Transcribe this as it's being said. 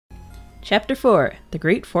Chapter 4: The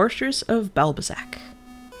Great Fortress of Balbazak.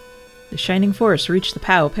 The Shining Force reached the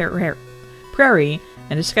Pow Prairie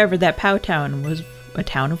and discovered that Pow Town was a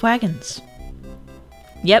town of wagons.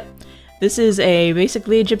 Yep, this is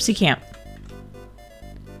basically a gypsy camp.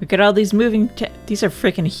 Look at all these moving... These are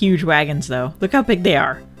freaking huge wagons, though. Look how big they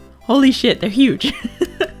are. Holy shit, they're huge.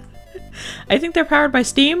 I think they're powered by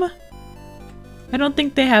steam. I don't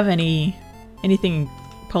think they have anything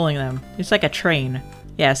pulling them. It's like a train.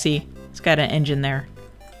 Yeah, see? It's got an engine there.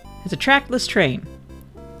 It's a trackless train.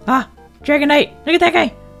 Ah! Dragonite! Look at that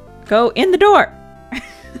guy! Go in the door!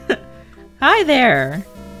 Hi there!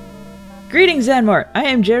 Greetings, Zanmort! I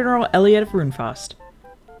am General Elliot of Runefaust.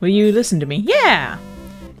 Will you listen to me? Yeah!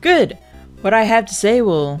 Good! What I have to say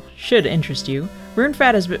should interest you.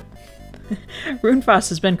 Runefaust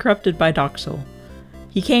has been corrupted by Darksoul.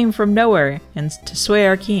 He came from nowhere to sway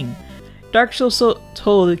our king. Darksoul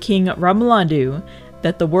told King Ramulandu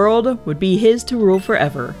that the world would be his to rule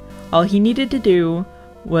forever. All he needed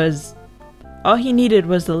was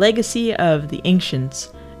the legacy of the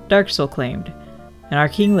ancients, Darksoul claimed, and our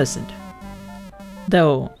king listened.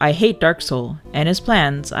 Though I hate Darksoul and his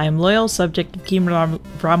plans, I am loyal subject of King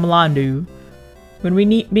Ramulandu. When we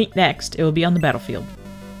meet next, it will be on the battlefield.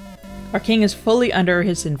 Our king is fully under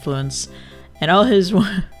his influence, and all his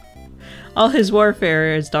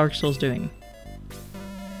warfare is Darksoul's doing.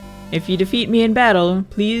 If you defeat me in battle,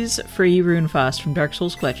 please free Runefaust from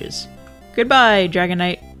Darksoul's clutches. Goodbye,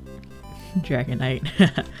 Dragonite.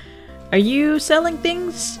 Dragonite. Are you selling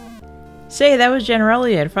things? Say, that was General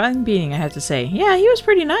Elliot. A fine beating, I have to say. Yeah, he was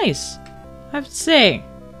pretty nice. I have to say.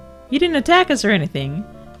 He didn't attack us or anything,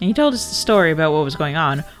 and he told us the story about what was going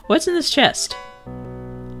on. What's in this chest?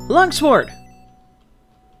 Longsword!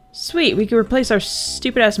 Sweet, we can replace our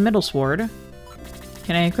stupid-ass middle sword.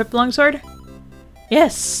 Can I equip the longsword?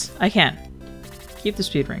 Yes, I can. Keep the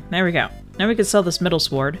speed ring. There we go. Now we can sell this middle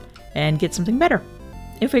sword and get something better.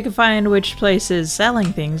 If we can find which place is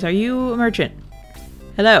selling things, are you a merchant?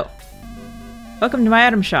 Hello. Welcome to my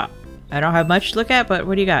item shop. I don't have much to look at, but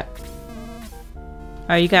what do you got?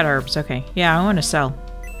 Oh, you got herbs. Okay. Yeah, I want to sell.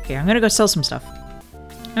 Okay, I'm gonna go sell some stuff.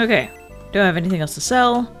 Okay. Don't have anything else to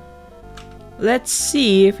sell. Let's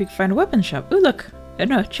see if we can find a weapon shop. Ooh, look.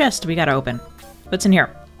 No, chest we gotta open. What's in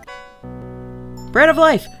here? Bread of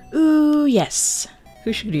life! Ooh, yes.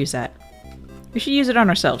 Who should use that? We should use it on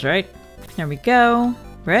ourselves, right? There we go.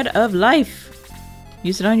 Bread of life.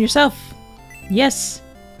 Use it on yourself. Yes.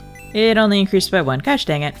 It only increased by 1. Gosh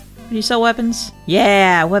dang it. Do you sell weapons?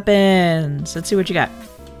 Yeah, weapons! Let's see what you got.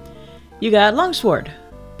 You got longsword.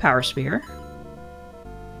 Power spear.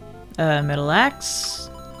 Middle axe.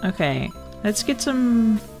 Okay. Let's get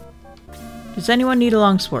some... Does anyone need a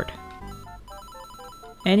longsword?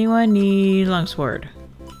 Anyone need longsword?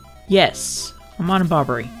 Yes. I'm on a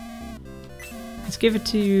Bobbery. Let's give it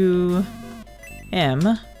to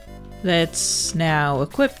M. Let's now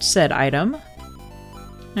equip said item.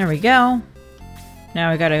 There we go.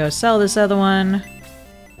 Now we gotta go sell this other one.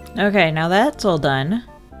 Okay, now that's all done.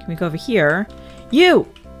 Can we go over here? You!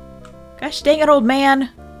 Gosh dang it, old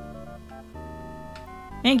man!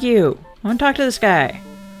 Thank you. I want to talk to this guy.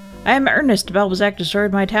 I am Ernest. Balbazak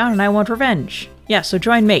destroyed my town and I want revenge. Yeah, so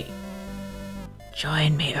join me.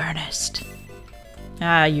 Join me, Ernest.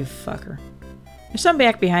 Ah, you fucker. There's something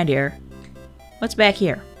back behind here. What's back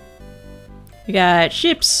here? We got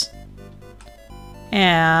ships.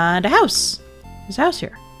 And a house. There's a house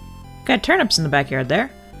here. Got turnips in the backyard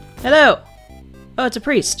there. Hello. Oh, it's a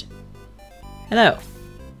priest. Hello.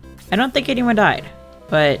 I don't think anyone died,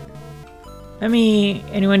 but...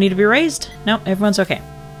 anyone need to be raised? No, everyone's okay.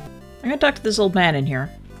 I'm gonna talk to this old man in here.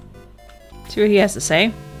 See what he has to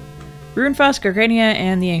say. Runefaust, Gargania,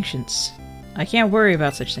 and the Ancients. I can't worry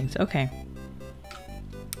about such things. Okay.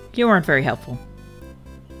 You weren't very helpful.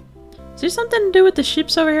 Is there something to do with the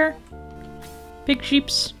ships over here? Big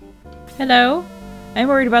sheeps. Hello? I'm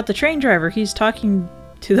worried about the train driver. He's talking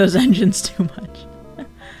to those engines too much.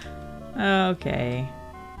 Okay.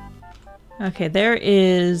 Okay, there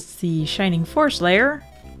is the Shining Force layer.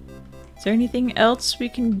 Is there anything else we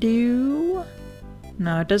can do?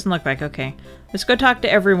 No, it doesn't look like. Okay. Let's go talk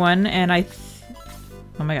to everyone, and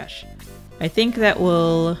oh my gosh. I think that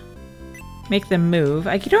will make them move.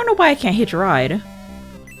 I don't know why I can't hitch a ride.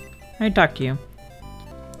 Let me talk to you.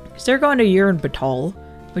 Because they're going to Urnbatal,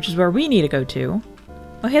 which is where we need to go to.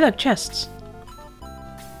 Oh, hey, look, chests.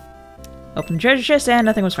 Open the treasure chest, and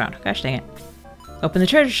nothing was found. Gosh dang it. Open the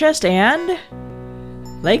treasure chest, and...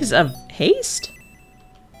 Legs of Haste?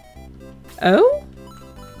 Oh?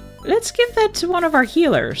 Let's give that to one of our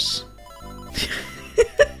healers.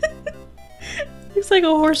 Looks like a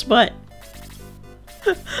horse butt.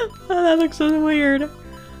 Oh, that looks so weird.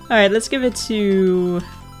 Alright, let's give it to...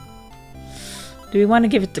 Do we want to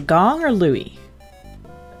give it to Gong or Louie?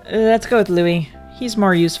 Let's go with Louie. He's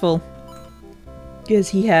more useful. Because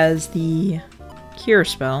he has the cure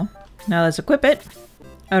spell. Now let's equip it.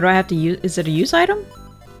 Oh, do I have to use... Is it a use item?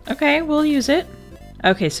 Okay, we'll use it.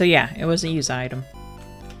 Okay, so yeah, it was a use item.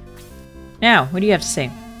 Now, what do you have to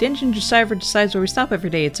say? The engine driver decides where we stop every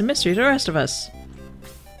day. It's a mystery to the rest of us.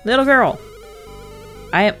 Little girl.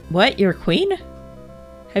 What? You're a queen?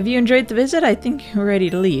 Have you enjoyed the visit? I think we're ready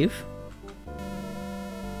to leave.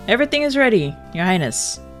 Everything is ready, Your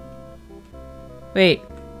Highness. Wait.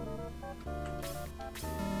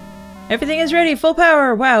 Everything is ready, full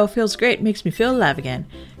power! Wow, feels great, makes me feel alive again.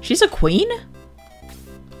 She's a queen?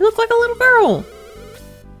 You look like a little girl!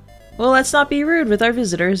 Well, let's not be rude with our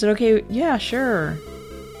visitor. Is it okay? Yeah, sure.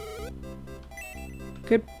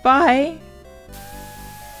 Goodbye.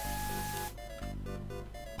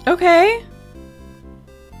 Okay.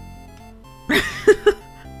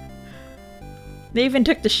 They even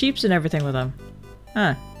took the sheeps and everything with them.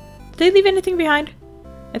 Huh. Did they leave anything behind?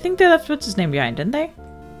 I think they left what's his name behind, didn't they?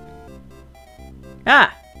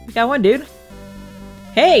 Ah! We got one dude.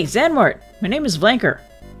 Hey, Zanmort! My name is Vankar.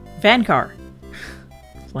 Flanker.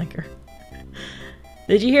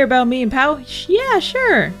 Did you hear about me and Pao? Yeah,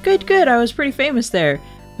 sure. Good, good. I was pretty famous there.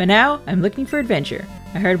 But now, I'm looking for adventure.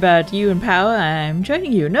 I heard about you and Pao. I'm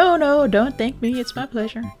joining you. No, no, don't thank me. It's my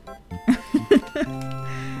pleasure.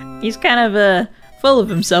 He's kind of, full of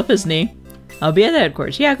himself, isn't he? I'll be at the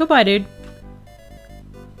headquarters. Yeah, goodbye, dude.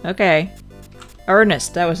 Okay.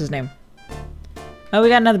 Ernest, that was his name. Oh, we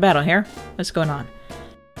got another battle here. What's going on?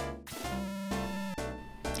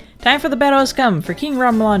 Time for the battle has come for King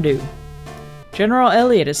Ramelandu. General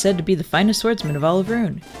Elliot is said to be the finest swordsman of all of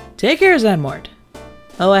Rune. Take care, Zanmort.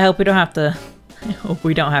 Oh, I hope we don't have to... I hope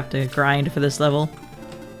we don't have to grind for this level.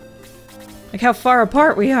 Look how far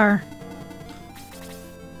apart we are.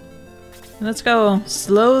 Let's go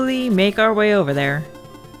slowly make our way over there.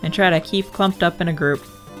 And try to keep clumped up in a group.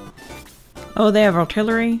 Oh, they have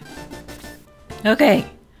artillery? Okay.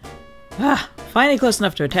 Ah, finally close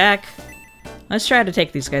enough to attack. Let's try to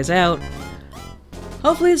take these guys out.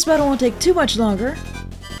 Hopefully this battle won't take too much longer.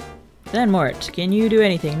 Zanmort, can you do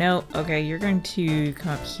anything? No? Okay, you're going to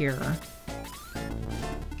come up here.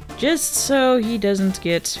 Just so he doesn't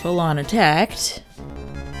get full-on attacked.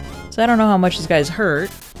 So I don't know how much this guy's hurt.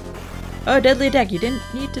 Oh, deadly attack. You didn't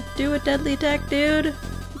need to do a deadly attack, dude.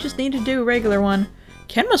 You just need to do a regular one.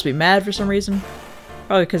 Ken must be mad for some reason.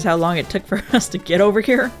 Probably because how long it took for us to get over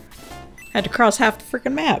here. Had to cross half the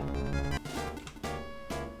freaking map.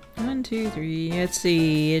 1, 2, 3. Let's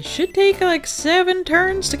see. It should take like 7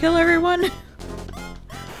 turns to kill everyone.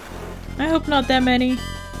 I hope not that many.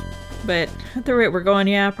 But at the rate we're going,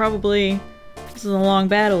 yeah, probably. This is a long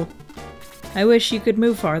battle. I wish you could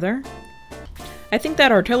move farther. I think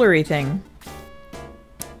that artillery thing,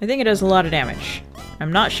 I think it does a lot of damage.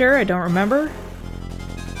 I'm not sure, I don't remember.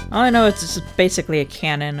 All I know is it's basically a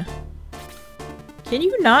cannon. Can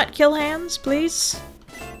you not kill hands, please?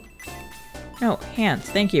 No, hands,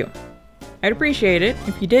 thank you. I'd appreciate it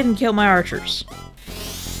if you didn't kill my archers.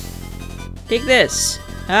 Take this.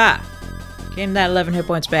 Ah! Gained that 11 hit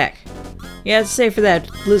points back. Yeah, it's safe for that,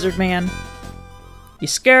 Blizzard man. You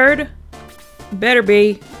scared? You better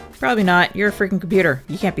be. Probably not. You're a freaking computer.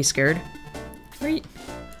 You can't be scared. Where are you?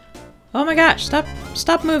 Oh my gosh,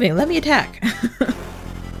 stop moving. Let me attack.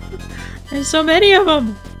 There's so many of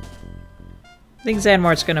them. I think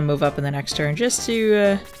Zanmort's gonna move up in the next turn just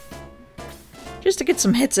to get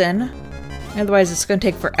some hits in. Otherwise it's gonna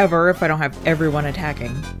take forever if I don't have everyone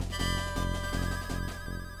attacking.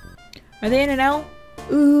 Are they in an L?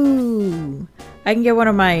 Ooh. I can get one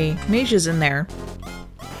of my mages in there.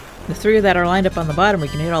 The 3 that are lined up on the bottom, we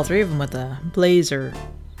can hit all 3 of them with a blaze or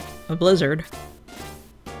a blizzard.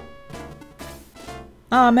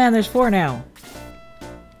 Oh man, there's 4 now.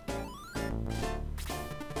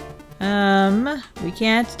 We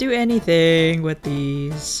can't do anything with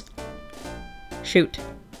these. Shoot.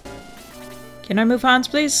 Can I move Hans,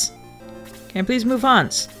 please? Can I please move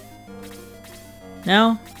Hans?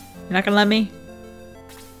 No? You're not gonna let me?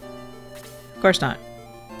 Of course not.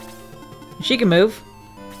 She can move.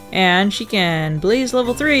 And she can blaze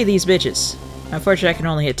level 3 these bitches. Unfortunately, I can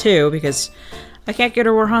only hit 2 because I can't get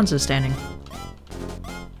her where Hans is standing.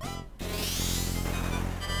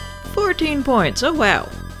 14 points. Oh, wow.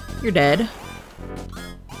 You're dead.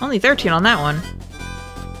 Only 13 on that one.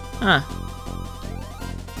 Huh.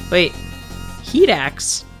 Wait. Heat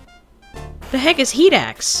Axe? The heck is Heat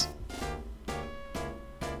Axe?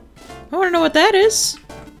 I want to know what that is.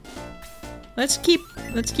 Let's keep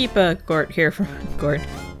let's keep Gort here from Gort.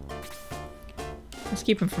 Let's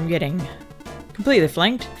keep him from getting completely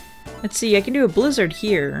flanked. Let's see, I can do a blizzard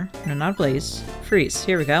here. No, not blaze. Freeze.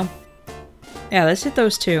 Here we go. Yeah, let's hit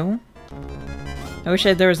those two. I wish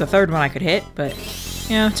there was a third one I could hit, but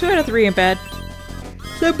yeah, 2 out of 3 ain't bad.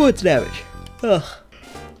 7 points damage. Ugh.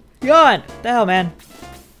 Yawn! The hell, man?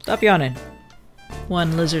 Stop yawning.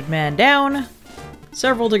 1 lizard man down.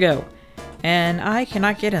 Several to go. And I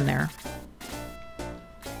cannot get in there.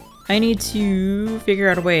 I need to figure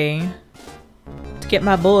out a way to get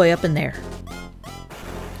my boy up in there.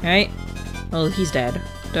 Alright. Well, he's dead.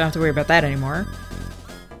 Don't have to worry about that anymore.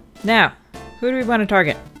 Now, who do we want to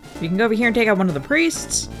target? We can go over here and take out one of the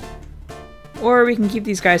priests. Or we can keep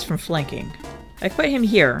these guys from flanking. I put him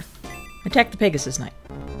here. Attack the Pegasus Knight.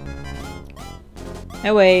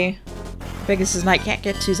 That way, the Pegasus Knight can't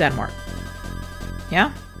get to Xehanort.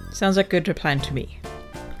 Yeah? Sounds like a good plan to me.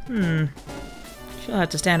 She'll have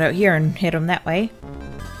to stand out here and hit him that way.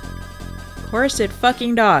 Of course it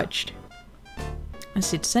fucking dodged. Let's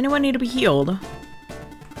see, does anyone need to be healed?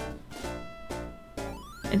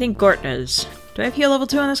 I think Gort does. Do I have heal level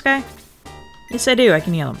 2 on this guy? Yes, I do. I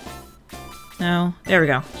can heal him. No. There we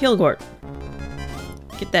go. Heal Gort.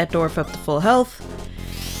 Get that dwarf up to full health.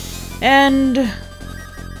 And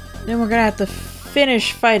then we're gonna have to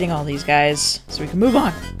finish fighting all these guys so we can move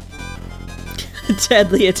on.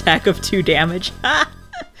 Deadly attack of 2 damage. That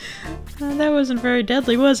wasn't very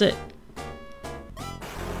deadly, was it?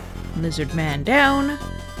 Lizard man down.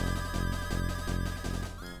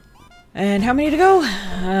 And how many to go?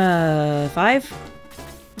 5?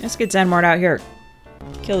 Let's get Xehanort out here.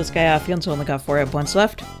 Kill this guy off. He only got 4 hit points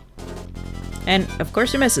left. And, of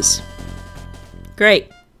course, he misses.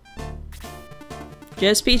 Great.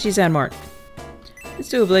 Just peachy Xehanort. Let's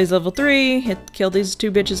do a blaze level 3. Kill these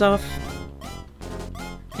 2 bitches off.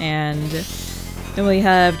 And then we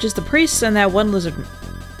have just the priests and that 1 lizard.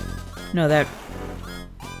 No, that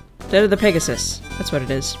are the Pegasus. That's what it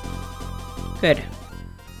is. Good.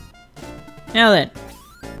 Now then,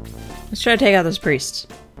 let's try to take out those priests.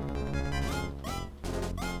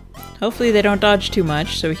 Hopefully they don't dodge too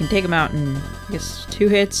much, so we can take them out in, I guess, 2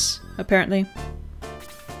 hits, apparently.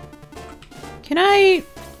 Can I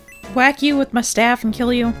whack you with my staff and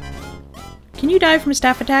kill you? Can you die from a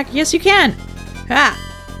staff attack? Yes, you can! Ha!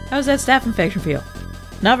 How's that staff infection feel?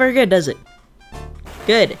 Not very good, does it?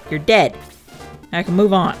 Good, you're dead. I can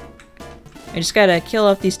move on. I just gotta kill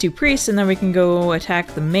off these 2 priests and then we can go attack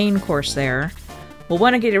the main course there. We'll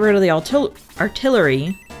want to get rid of the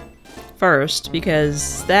artillery first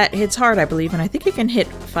because that hits hard, I believe, and I think it can hit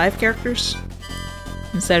 5 characters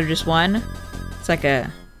instead of just 1. It's like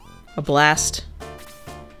a blast.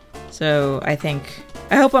 So I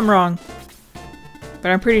hope I'm wrong,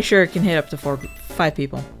 but I'm pretty sure it can hit up to 5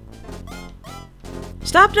 people.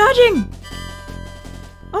 Stop dodging!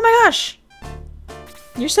 Oh my gosh!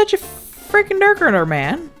 You're such a freaking Dark Runner,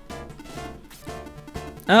 man.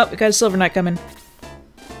 Oh, we got a Silver Knight coming.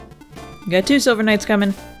 We got 2 Silver Knights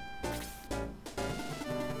coming.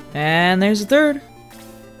 And there's a 3rd.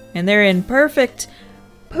 And they're in perfect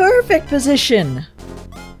position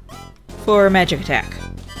for a magic attack.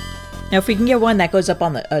 Now if we can get one that goes up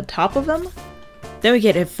on the top of them, then we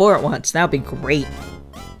get hit 4 at once. That would be great.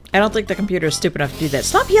 I don't think the computer is stupid enough to do that.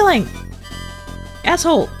 Stop healing!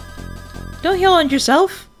 Asshole! Don't heal on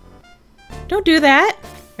yourself! Don't do that!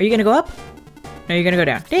 Are you gonna go up? No, you're gonna go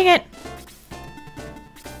down. Dang it!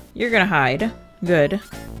 You're gonna hide. Good.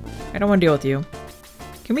 I don't want to deal with you.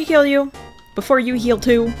 Can we kill you? Before you heal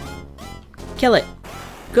too? Kill it.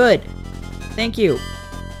 Good. Thank you.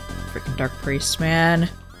 Freaking Dark Priests, man.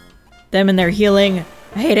 Them and their healing.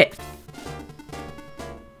 I hate it.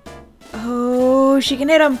 Oh, she can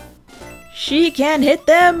hit them. She can hit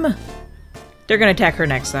them. They're gonna attack her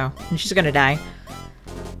next, though. And she's gonna die.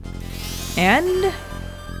 And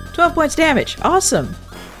 12 points damage. Awesome.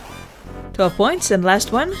 12 points, and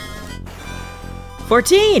last one.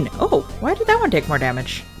 14! Oh, why did that one take more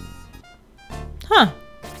damage? Huh.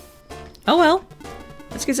 Oh well.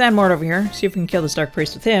 Let's get Xehanort over here. See if we can kill this Dark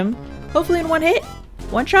Priest with him. Hopefully in 1 hit.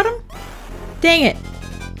 One-shot him? Dang it.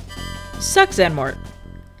 Sucks, Xehanort.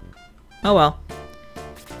 Oh well.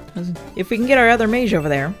 If we can get our other mage over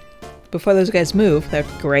there before those guys move, that'd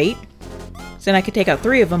be great. So then I could take out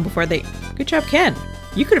 3 of them before they... Good job, Ken.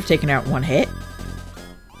 You could have taken out 1 hit.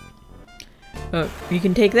 But you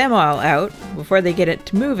can take them all out before they get it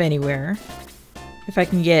to move anywhere. If I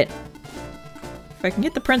can get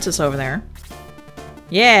the princess over there.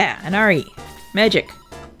 Yeah, an RE. Magic.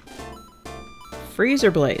 Freeze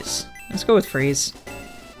or blaze? Let's go with freeze.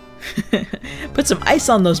 Put some ice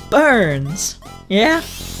on those burns. Yeah?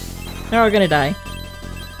 They're all gonna die.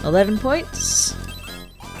 11 points.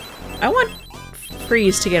 I want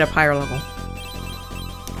Freeze to get up higher level.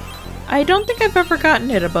 I don't think I've ever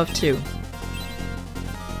gotten it above 2.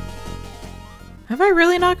 Have I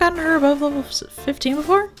really not gotten her above level 15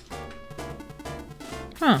 before?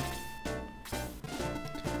 Huh.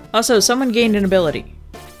 Also, someone gained an ability.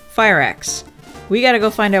 Fire Axe. We gotta go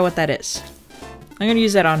find out what that is. I'm gonna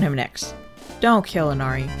use that on him next. Don't kill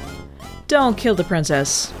Inari. Don't kill the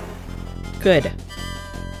princess. Good.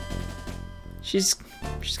 She's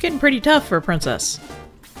getting pretty tough for a princess.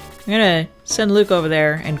 I'm gonna send Luke over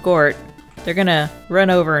there and Gort. They're gonna run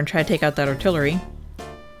over and try to take out that artillery.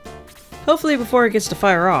 Hopefully before it gets to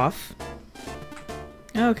fire off.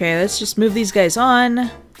 Okay, let's just move these guys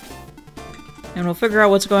on. And we'll figure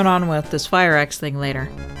out what's going on with this Fire Axe thing later.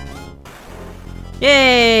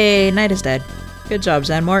 Yay! Knight is dead. Good job,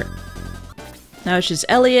 Zanmort. Now it's just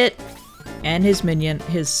Elliot and his minion,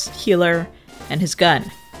 his healer, and his gun.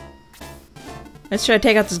 Let's try to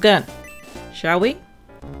take out this gun. Shall we?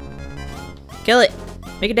 Kill it!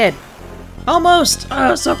 Make it dead. Almost!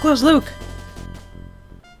 Oh, so close, Luke!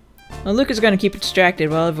 Well, Luke is going to keep it distracted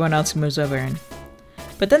while everyone else moves over in.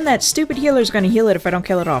 But then that stupid healer is going to heal it if I don't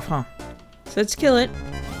kill it off, huh? So let's kill it.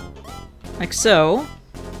 Like so.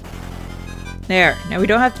 There. Now we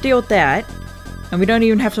don't have to deal with that. And we don't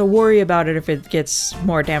even have to worry about it if it gets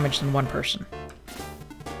more damage than one person.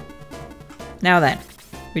 Now then.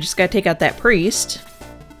 We just gotta take out that priest.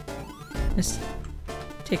 Let's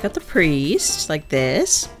take out the priest, like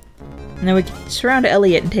this. And then we can surround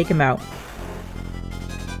Elliot and take him out.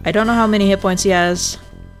 I don't know how many hit points he has.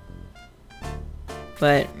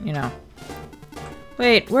 But, you know.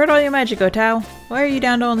 Wait, where'd all your magic go, Tao? Why are you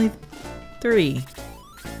down to only 3?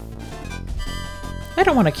 I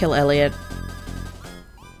don't want to kill Elliot.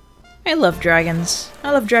 I love dragons. I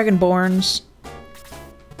love dragonborns.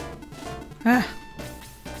 Ah.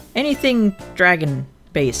 Anything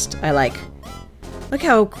dragon-based, I like. Look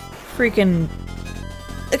how freaking...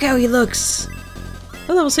 Look how he looks!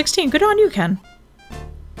 Oh, level 16. Good on you, Ken.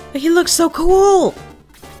 He looks so cool!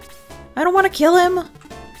 I don't want to kill him.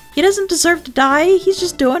 He doesn't deserve to die. He's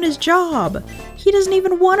just doing his job. He doesn't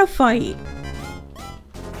even want to fight.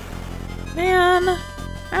 Man,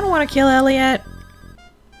 I don't want to kill Elliot.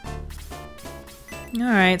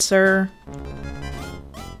 Alright, sir.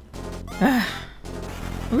 I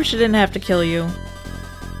wish I didn't have to kill you.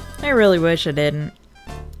 I really wish I didn't.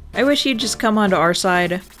 I wish he'd just come onto our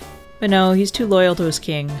side. But no, he's too loyal to his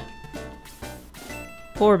king.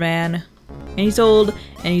 Poor man. And he's old,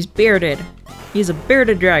 and he's bearded. He's a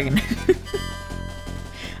bearded dragon.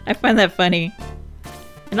 I find that funny.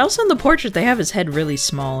 And also in the portrait, they have his head really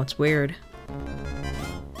small. It's weird.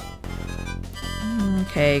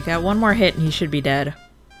 Okay, got one more hit and he should be dead.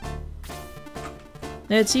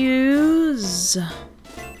 Let's use...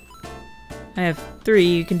 I have 3.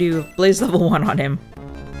 You can do Blaze level 1 on him.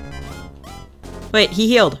 Wait, he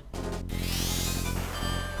healed.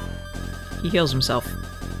 He heals himself.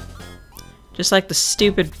 Just like the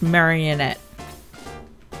stupid marionette.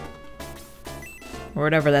 Or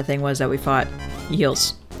whatever that thing was that we fought. He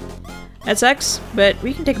heals. That sucks, but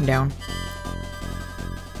we can take him down.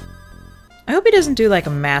 I hope he doesn't do like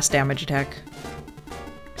a mass damage attack.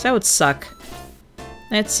 Because that would suck.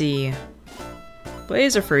 Let's see.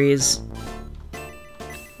 Blaze or freeze?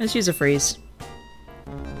 Let's use a freeze.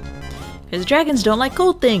 Because dragons don't like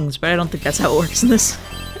cold things, but I don't think that's how it works in this.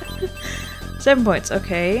 7 points,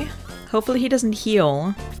 okay. Hopefully he doesn't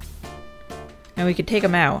heal. And we can take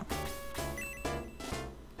him out.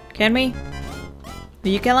 Can we?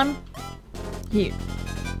 Will you kill him?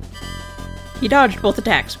 He dodged both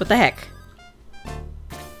attacks. What the heck?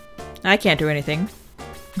 I can't do anything.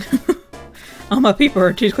 All my people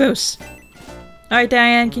are too close. Alright,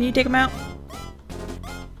 Diane, can you take him out?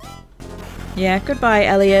 Yeah, goodbye,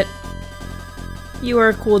 Elliot. You are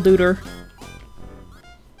a cool duder.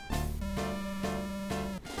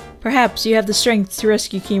 Perhaps you have the strength to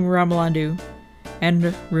rescue King Ramalandu and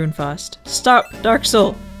Runefaust. Stop, Dark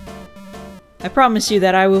Soul! I promise you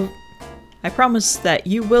that I promise that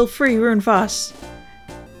you will free Runefaust.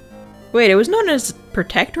 Wait, it was known as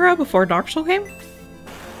Protectora before Dark Soul came?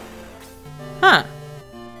 Huh.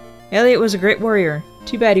 Elliot was a great warrior.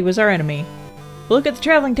 Too bad he was our enemy. But look at the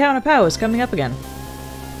traveling town of Pau is coming up again.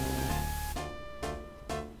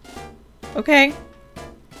 Okay.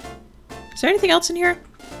 Is there anything else in here?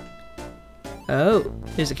 Oh,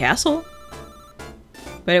 there's a castle.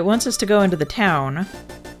 But it wants us to go into the town.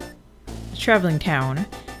 The traveling town.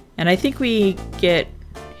 And I think we get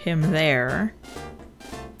him there.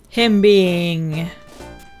 Him being...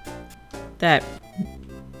 that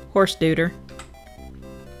horse duder.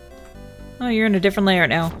 Oh, you're in a different layer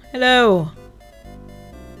now. Hello!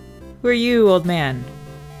 Who are you, old man?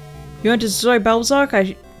 You want to destroy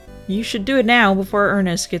Balbazar? You should do it now before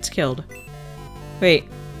Ernest gets killed. Wait.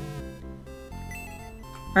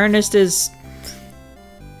 Ernest is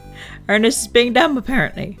being dumb,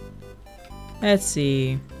 apparently. Let's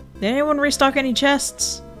see. Did anyone restock any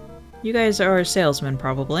chests? You guys are salesmen,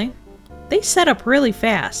 probably. They set up really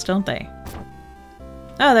fast, don't they?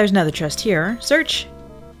 Oh, there's another chest here. Search!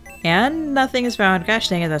 And nothing is found. Gosh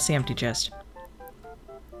dang it, that's the empty chest.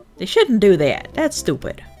 They shouldn't do that. That's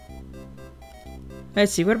stupid.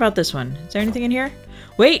 Let's see, what about this one? Is there anything in here?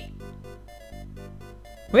 Wait!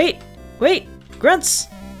 Wait! Wait! Grunts!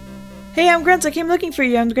 Hey, I'm Grunts. I came looking for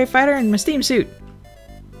you. I'm the Great Fighter in my steam suit.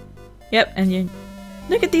 Yep, and you...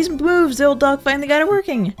 Look at these moves! The old dog finally got it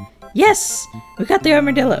working! Yes! We got the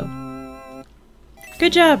armadillo.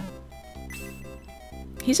 Good job.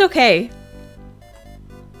 He's okay.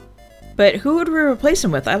 But who would we replace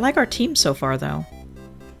him with? I like our team so far, though.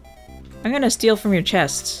 I'm gonna steal from your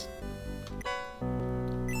chests.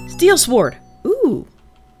 Steel sword! Ooh!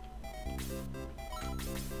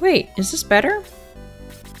 Wait, is this better?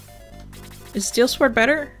 Is steel sword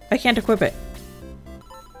better? I can't equip it.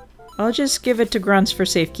 I'll just give it to Grunts for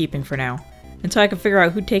safekeeping for now. Until I can figure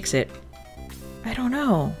out who takes it. I don't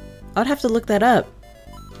know. I'd have to look that up.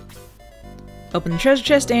 Open the treasure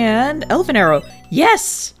chest and... Elven arrow!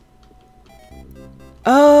 Yes!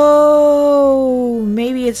 Oh,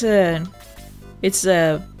 maybe it's a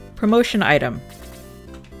promotion item.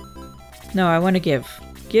 No, I want to give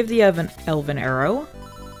the elven arrow.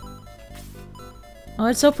 Oh,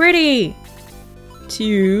 it's so pretty. Let's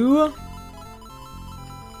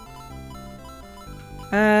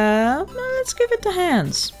give it to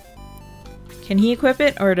Hans. Can he equip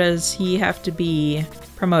it, or does he have to be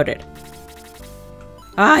promoted?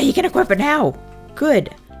 Ah, he can equip it now.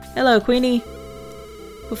 Good. Hello, Queenie.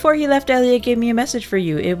 Before he left, Elliot gave me a message for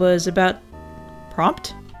you. It was about...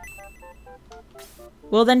 Prompt?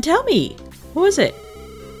 Well, then tell me. What was it?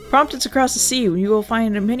 Prompt is across the sea. You will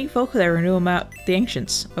find many folk there who knew about the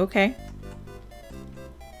ancients. Okay.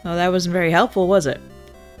 Well, that wasn't very helpful, was it?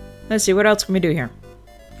 Let's see, what else can we do here?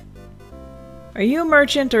 Are you a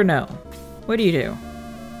merchant or no? What do? You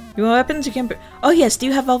want weapons? You can... Oh yes, do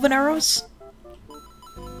you have elven arrows?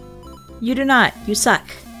 You do not. You suck.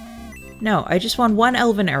 No, I just want one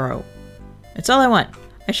elven arrow. That's all I want.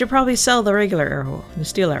 I should probably sell the regular arrow. The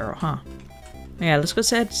steel arrow, huh? Yeah, let's go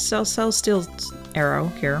sell steel arrow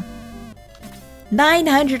here.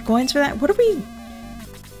 900 coins for that? What do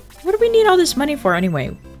we need all this money for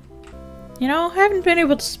anyway? You know, I haven't been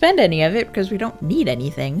able to spend any of it because we don't need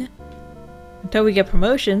anything. Until we get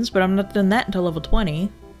promotions, but I'm not doing that until level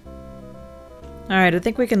 20. Alright, I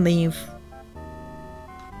think we can leave.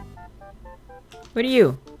 What are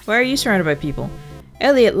you? Why are you surrounded by people?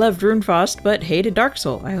 Elliot loved Runefrost, but hated Dark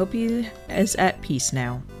Soul. I hope he is at peace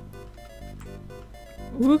now.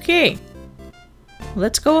 Okay.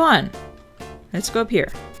 Let's go on. Let's go up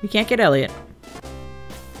here. We can't get Elliot.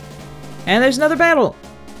 And there's another battle!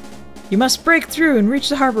 You must break through and reach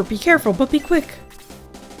the harbor. Be careful, but be quick.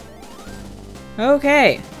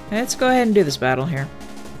 Okay. Let's go ahead and do this battle here.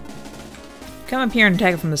 Come up here and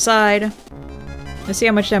attack it from the side. Let's see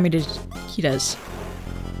how much damage he does.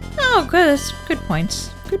 Oh, good. Good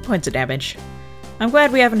points. Good points of damage. I'm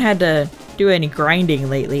glad we haven't had to do any grinding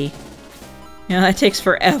lately. You know, that takes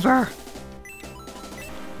forever.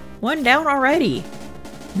 One down already.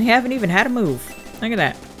 They haven't even had a move. Look at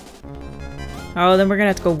that. Oh, then we're gonna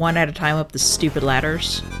have to go one at a time up the stupid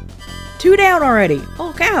ladders. 2 down already!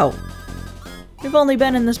 Oh, cow! We've only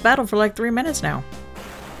been in this battle for like 3 minutes now.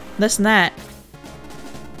 Less than that.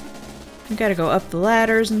 We gotta go up the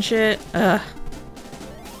ladders and shit. Ugh.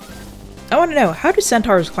 I want to know, how do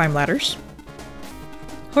centaurs climb ladders?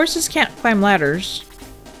 Horses can't climb ladders.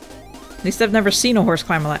 At least I've never seen a horse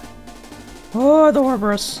climb a ladder. Oh, the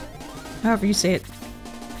Ouroboros. However you say it.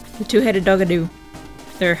 The two-headed dogadoo.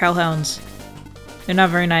 They're hellhounds. They're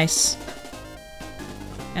not very nice.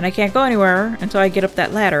 And I can't go anywhere until I get up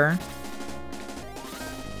that ladder.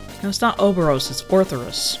 No, it's not Ouroboros, it's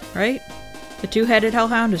Orthrus, right? The two-headed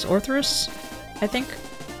hellhound is Orthrus, I think.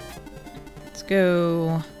 Let's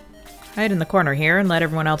go hide in the corner here and let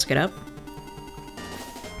everyone else get up.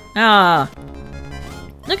 Ah!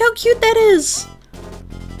 Look how cute that is!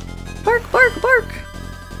 Bark, bark, bark!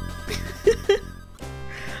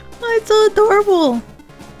 Oh, it's so adorable!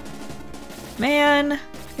 Man,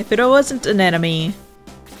 if it wasn't an enemy,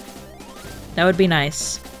 that would be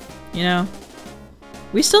nice. You know?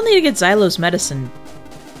 We still need to get Xylo's medicine.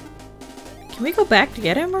 Can we go back to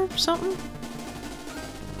get him or something?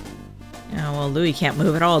 Yeah, well, Louis can't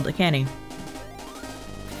move at all, can he?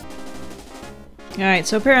 Alright,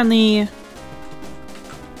 so apparently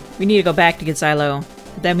we need to go back to get Xylo.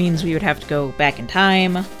 But that means we would have to go back in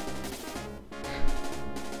time.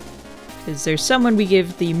 Because there's someone we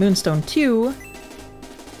give the Moonstone to,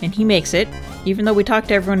 and he makes it. Even though we talked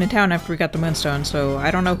to everyone in town after we got the Moonstone, so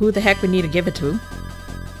I don't know who the heck we need to give it to.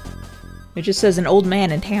 It just says an old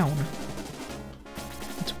man in town.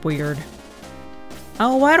 It's weird.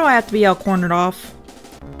 Oh, why do I have to be all cornered off?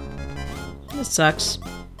 This sucks.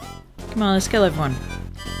 Come on, let's kill everyone.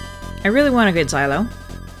 I really want to get Xylo.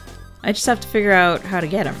 I just have to figure out how to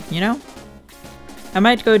get him, you know? I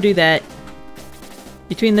might go do that.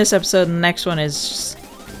 Between this episode and the next one is just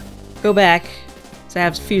go back. So I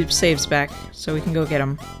have a few saves back, so we can go get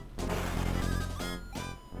him.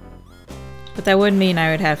 But that would mean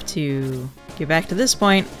I would have to get back to this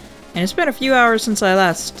point, and it's been a few hours since I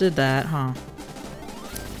last did that, huh?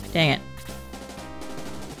 Dang it.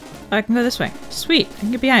 Oh, I can go this way. Sweet, I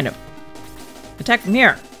can get behind him. Attack from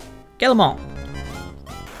here. Kill them all.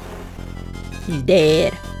 He's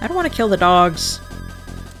dead. I don't want to kill the dogs.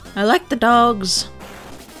 I like the dogs.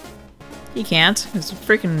 He can't. It's a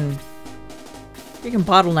freaking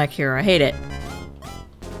bottleneck here. I hate it.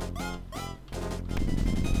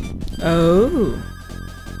 Oh.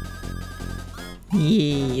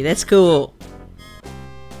 Yeah, that's cool.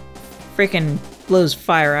 Freaking blows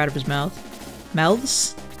fire out of his mouth.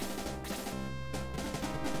 Mouths?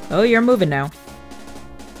 Oh, you're moving now.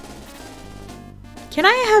 Can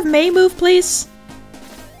I have May move, please?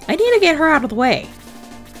 I need to get her out of the way.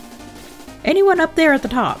 Anyone up there at the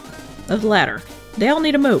top of the ladder. They all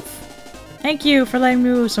need to move. Thank you for letting me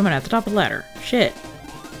move someone at the top of the ladder. Shit.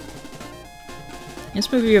 Let's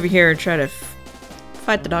move you over here and try to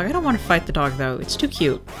fight the dog. I don't want to fight the dog, though. It's too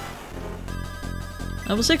cute.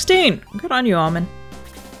 Level 16! Good on you, Almond.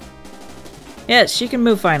 Yes, she can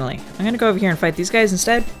move finally. I'm gonna go over here and fight these guys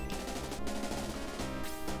instead.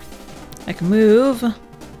 I can move.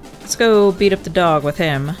 Let's go beat up the dog with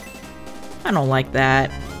him. I don't like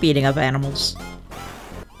that. Beating up animals.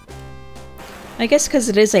 I guess because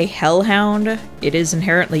it is a hellhound, it is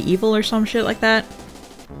inherently evil or some shit like that.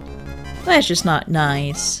 That's just not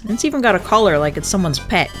nice. It's even got a collar like it's someone's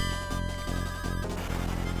pet.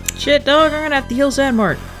 Shit, dog, I'm gonna have to heal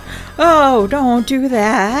Zanmort. Oh, don't do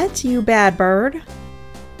that, you bad bird.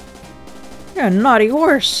 You're a naughty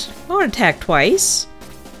horse. Don't attack twice.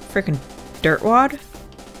 Frickin' dirtwad.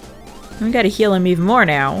 We gotta heal him even more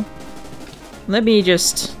now. Let me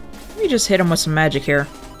just hit him with some magic here.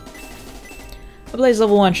 A Blaze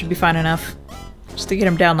level 1 should be fine enough. Just to get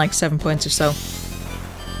him down like 7 points or so.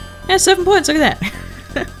 Yeah, 7 points, look at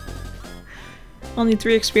that! Only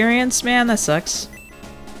 3 experience? Man, that sucks.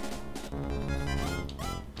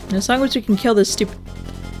 And as long as we can kill this stupid...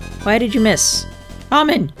 Why did you miss?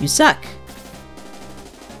 Almond, you suck!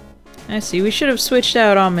 I see, we should have switched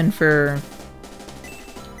out Almond for...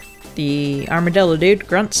 the armadillo dude,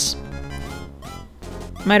 Grunts.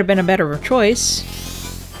 Might have been a better choice.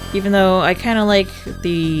 Even though I kind of like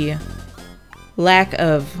the lack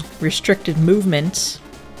of restricted movement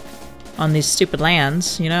on these stupid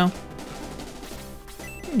lands, you know?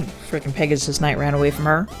 Frickin' Pegasus Knight ran away from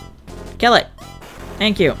her. Kill it!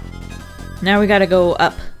 Thank you. Now we gotta go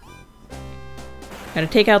up. Gotta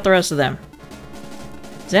take out the rest of them.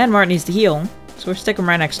 Zanmort needs to heal, so we'll stick him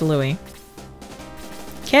right next to Louis.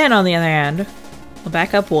 Ken, on the other hand, will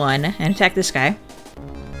back up 1 and attack this guy.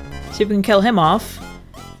 See if we can kill him off.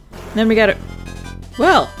 Then we gotta...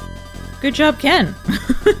 Well! Good job, Ken!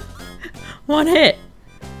 1 hit!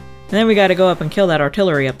 And then we gotta go up and kill that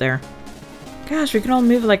artillery up there. Gosh, we can only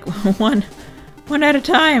move like one at a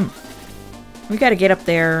time! We gotta get up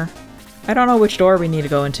there. I don't know which door we need to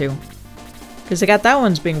go into. Because I got that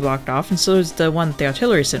one's being blocked off, and so is the one that the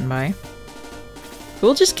artillery's sitting by.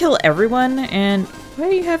 We'll just kill everyone, and...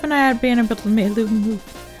 Why haven't I been able to move?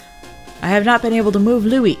 I have not been able to move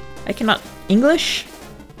Louis. I cannot... English?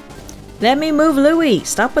 Let me move Louis!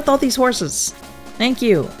 Stop with all these horses! Thank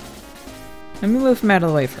you! Let me move him out of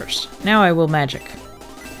the way first. Now I will magic.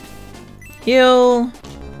 Heal...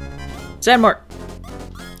 Zanmort!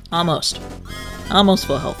 Almost. Almost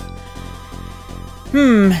full health.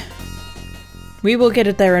 We will get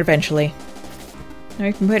it there eventually. Now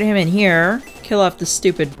we can put him in here. Kill off the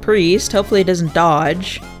stupid priest. Hopefully he doesn't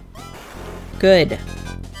dodge. Good.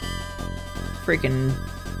 Freaking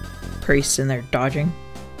priests in there dodging.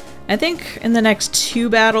 I think in the next 2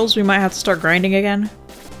 battles we might have to start grinding again.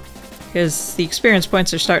 Because the experience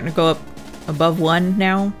points are starting to go up above 1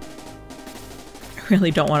 now. I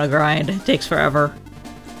really don't want to grind. It takes forever.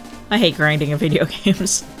 I hate grinding in video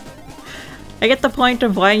games. I get the point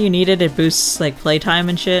of why you need it. It boosts like playtime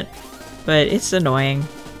and shit. But it's annoying.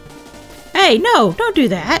 Hey, no, don't do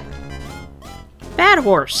that. Bad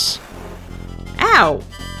horse. Ow.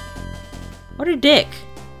 What a dick.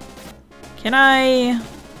 Can I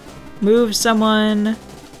move someone?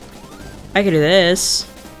 I could do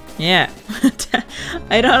this. Yeah.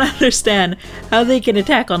 I don't understand how they can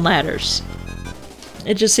attack on ladders.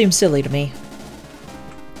 It just seems silly to me.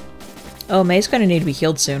 Oh, May's gonna need to be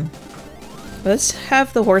healed soon. Let's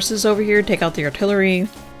have the horses over here take out the artillery.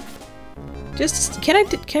 Just, can I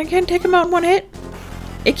take him out in one hit?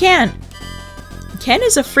 It can! Ken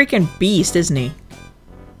is a freaking beast, isn't he?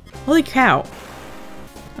 Holy cow.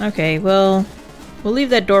 Okay, well, we'll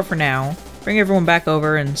leave that door for now. Bring everyone back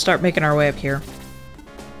over and start making our way up here.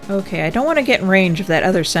 Okay, I don't want to get in range of that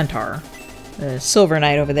other centaur. The Silver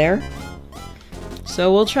Knight over there.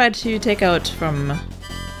 So we'll try to take out from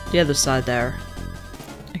the other side there.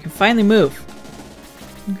 I can finally move.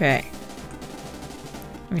 Okay.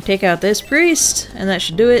 Let me take out this priest, and that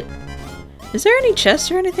should do it. Is there any chests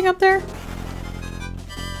or anything up there?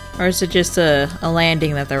 Or is it just a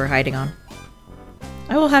landing that they were hiding on?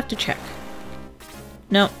 I will have to check.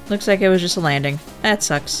 No, looks like it was just a landing. That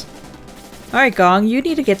sucks. Alright, Gong, you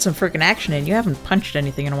need to get some freaking action in. You haven't punched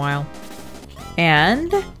anything in a while.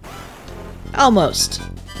 And... almost.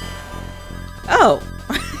 Oh!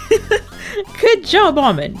 Good job,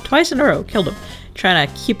 Almond. Twice in a row. Killed him. Trying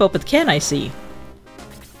to keep up with Ken, I see.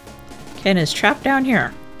 Ken is trapped down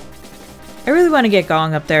here. I really want to get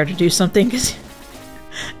Gong up there to do something, because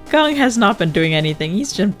Gong has not been doing anything.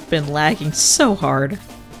 He's just been lagging so hard.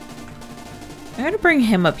 I'm gonna bring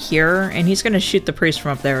him up here, and he's gonna shoot the priest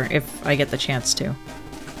from up there if I get the chance to.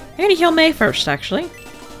 I'm gonna heal May first, actually.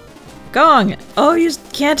 Gong! Oh, you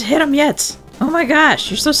can't hit him yet! Oh my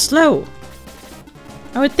gosh, you're so slow!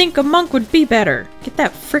 I would think a monk would be better. Get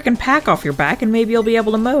that frickin' pack off your back and maybe you'll be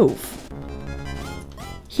able to move.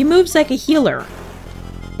 He moves like a healer.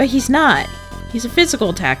 But he's not. He's a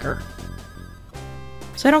physical attacker.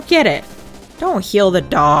 So I don't get it. Don't heal the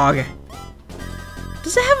dog.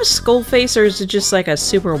 Does it have a skull face or is it just like a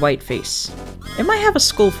super white face? It might have a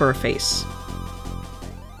skull for a face.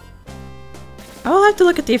 I'll have to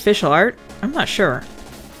look at the official art. I'm not sure.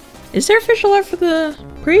 Is there official art for the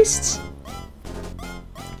priests?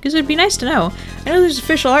 Because it'd be nice to know. I know there's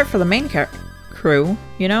official art for the main crew,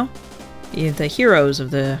 you know? The heroes of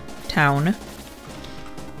the town.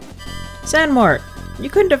 Sandmort, you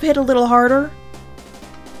couldn't have hit a little harder?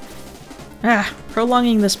 Ah,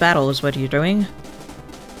 prolonging this battle is what you're doing.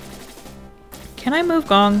 Can I move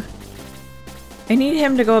Gong? I need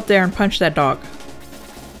him to go up there and punch that dog.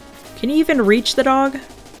 Can you even reach the dog?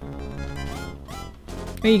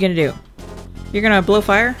 What are you gonna do? You're gonna blow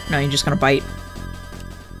fire? No, you're just gonna bite.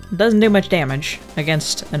 It doesn't do much damage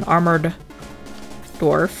against an armored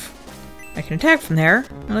dwarf. I can attack from there.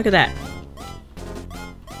 Oh, look at that.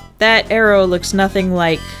 That arrow looks nothing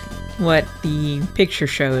like what the picture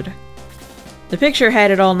showed. The picture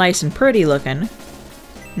had it all nice and pretty looking.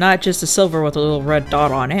 Not just a silver with a little red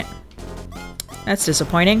dot on it. That's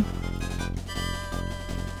disappointing.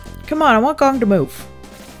 Come on, I want Gong to move.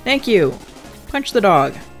 Thank you. Punch the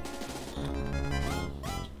dog.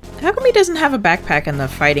 How come he doesn't have a backpack in the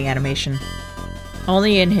fighting animation?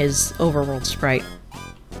 Only in his overworld sprite.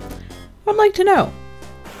 I'd like to know.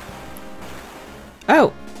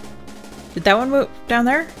 Oh. Did that one move down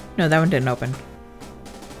there? No, that one didn't open.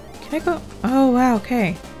 Can I go? Oh, wow,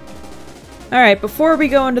 okay. Alright, before we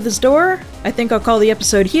go into this door, I think I'll call the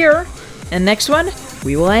episode here. And next one,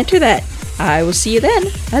 we will enter that. I will see you then.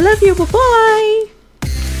 I love you. Bye-bye.